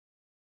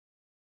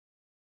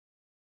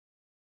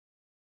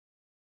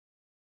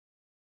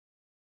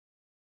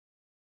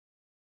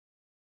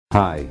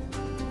Hi,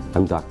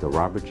 I'm Dr.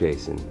 Robert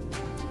Jason,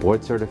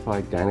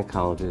 board-certified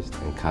gynecologist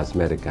and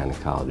cosmetic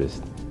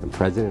gynecologist and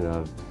president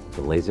of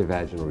the Laser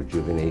Vaginal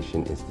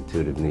Rejuvenation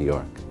Institute of New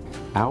York.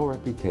 Our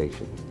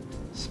reputation,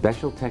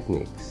 special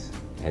techniques,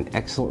 and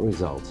excellent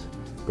results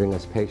bring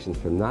us patients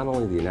from not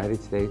only the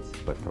United States,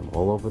 but from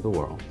all over the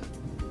world.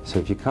 So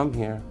if you come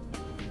here,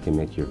 you can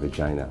make your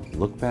vagina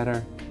look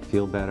better,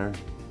 feel better,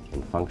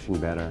 and function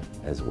better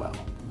as well.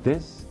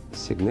 This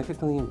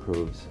significantly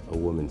improves a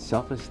woman's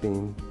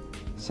self-esteem,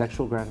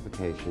 sexual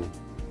gratification,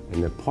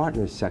 and their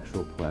partner's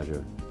sexual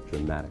pleasure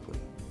dramatically.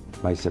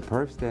 My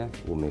superb staff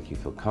will make you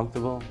feel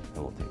comfortable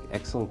and will take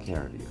excellent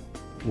care of you.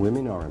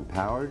 Women are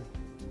empowered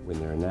when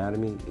their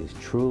anatomy is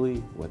truly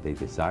what they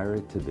desire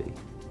it to be.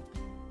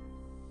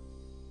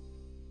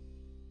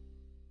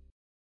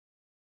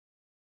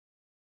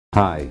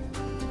 Hi,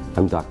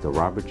 I'm Dr.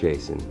 Robert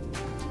Jason,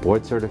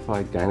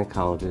 board-certified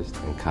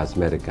gynecologist and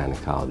cosmetic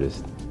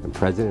gynecologist and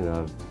president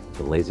of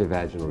the Laser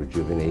Vaginal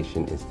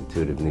Rejuvenation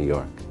Institute of New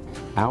York.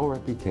 Our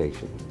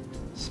reputation,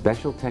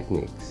 special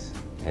techniques,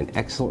 and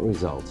excellent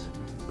results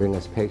bring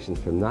us patients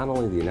from not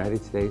only the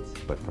United States,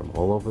 but from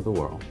all over the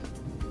world.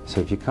 So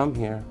if you come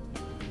here,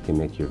 you can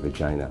make your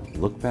vagina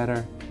look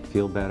better,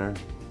 feel better,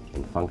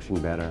 and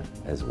function better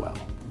as well.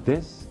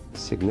 This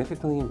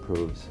significantly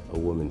improves a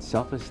woman's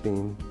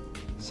self-esteem,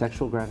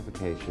 sexual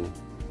gratification,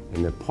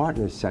 and their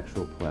partner's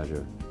sexual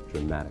pleasure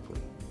dramatically.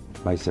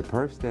 My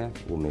superb staff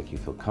will make you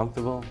feel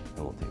comfortable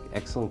and will take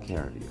excellent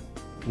care of you.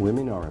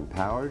 Women are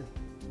empowered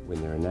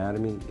when their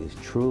anatomy is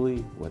truly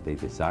what they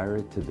desire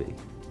it to be.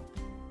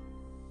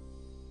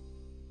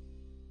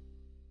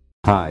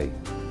 Hi,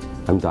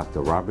 I'm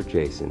Dr. Robert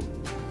Jason,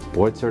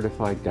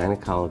 board-certified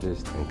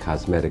gynecologist and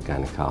cosmetic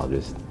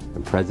gynecologist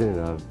and president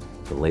of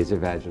the Laser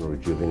Vaginal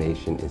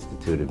Rejuvenation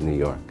Institute of New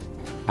York.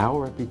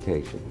 Our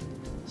reputation,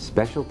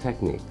 special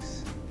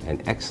techniques,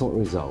 and excellent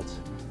results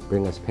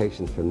bring us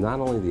patients from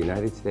not only the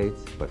United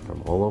States, but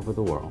from all over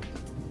the world.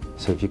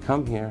 So if you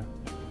come here,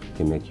 you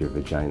can make your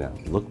vagina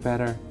look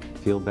better,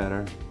 feel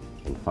better,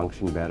 and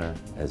function better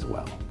as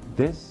well.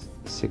 This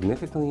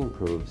significantly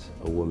improves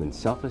a woman's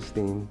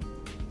self-esteem,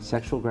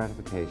 sexual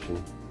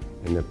gratification,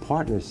 and their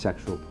partner's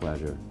sexual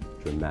pleasure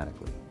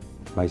dramatically.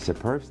 My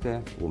superb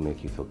staff will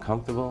make you feel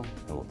comfortable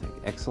and will take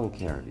excellent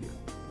care of you.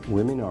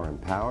 Women are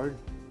empowered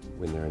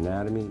when their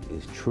anatomy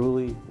is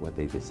truly what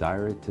they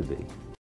desire it to be.